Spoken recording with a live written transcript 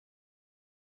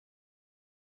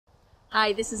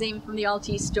Hi, this is Amy from the Alt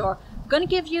Store. I'm going to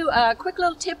give you a quick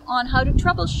little tip on how to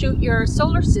troubleshoot your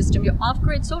solar system, your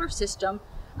off-grid solar system,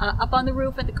 up on the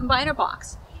roof at the combiner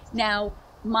box. Now,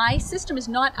 my system is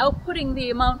not outputting the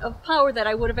amount of power that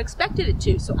I would have expected it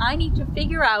to, so I need to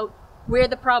figure out where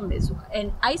the problem is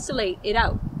and isolate it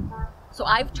out. So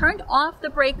I've turned off the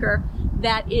breaker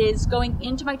that is going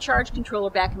into my charge controller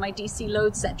back in my DC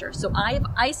load center. So I have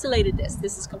isolated this.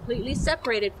 This is completely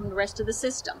separated from the rest of the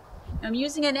system. I'm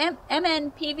using an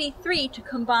MNPV3 to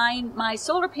combine my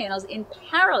solar panels in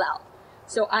parallel.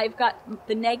 So I've got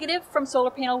the negative from solar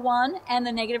panel 1 and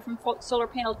the negative from solar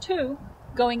panel 2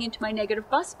 going into my negative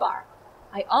bus bar.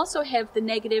 I also have the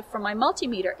negative from my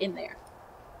multimeter in there.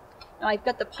 Now I've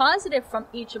got the positive from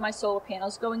each of my solar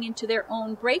panels going into their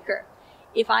own breaker.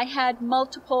 If I had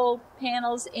multiple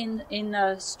panels in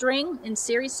a string, in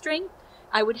series string,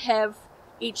 I would have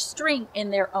each string in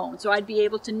their own. So I'd be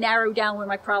able to narrow down where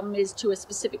my problem is to a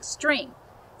specific string.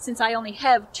 Since I only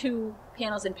have 2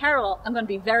 panels in parallel,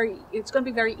 it's going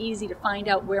to be very easy to find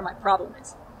out where my problem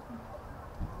is.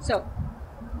 So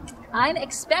I'm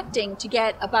expecting to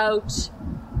get about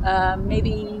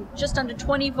maybe just under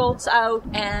 20 volts out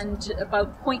and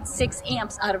about 0.6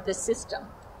 amps out of this system.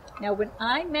 Now when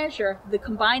I measure the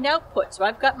combined output, so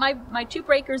I've got my 2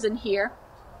 breakers in here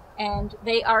and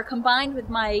they are combined with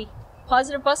my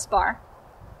positive bus bar,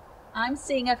 I'm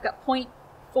seeing I've got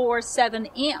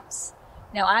 0.47 amps.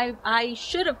 Now I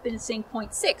should have been seeing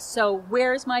 0.6, so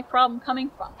where's my problem coming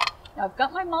from? Now I've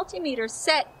got my multimeter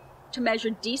set to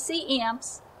measure DC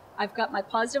amps. I've got my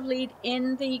positive lead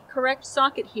in the correct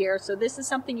socket here, so this is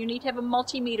something you need to have a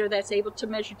multimeter that's able to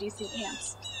measure DC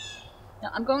amps. Now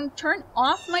I'm going to turn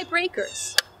off my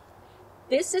breakers.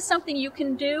 This is something you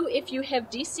can do if you have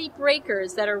DC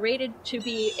breakers that are rated to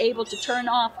be able to turn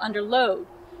off under load.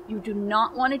 You do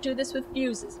not want to do this with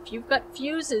fuses. If you've got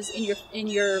fuses in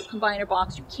your combiner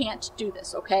box, you can't do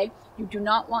this, okay? You do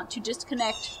not want to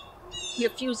disconnect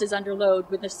your fuses under load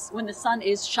when the sun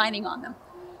is shining on them.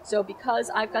 So because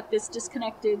I've got this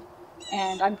disconnected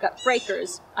and I've got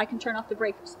breakers, I can turn off the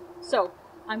breakers. So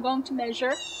I'm going to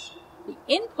measure the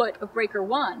input of breaker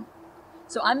 1.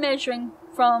 So I'm measuring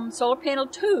from solar panel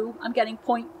 2, I'm getting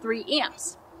 0.3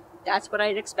 amps. That's what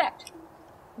I'd expect.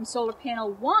 From solar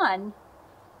panel 1,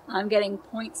 I'm getting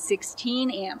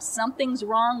 0.16 amps. Something's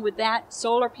wrong with that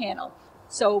solar panel.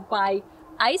 So by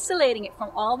isolating it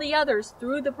from all the others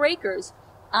through the breakers,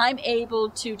 I'm able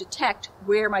to detect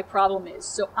where my problem is.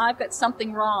 So I've got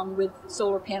something wrong with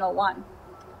solar panel 1.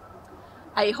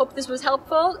 I hope this was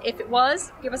helpful. If it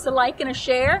was, give us a like and a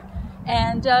share.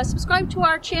 And subscribe to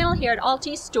our channel here at Alt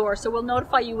Store so we'll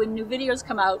notify you when new videos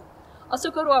come out. Also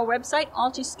go to our website,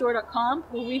 altstore.com,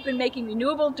 where we've been making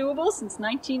renewable doable since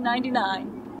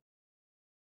 1999.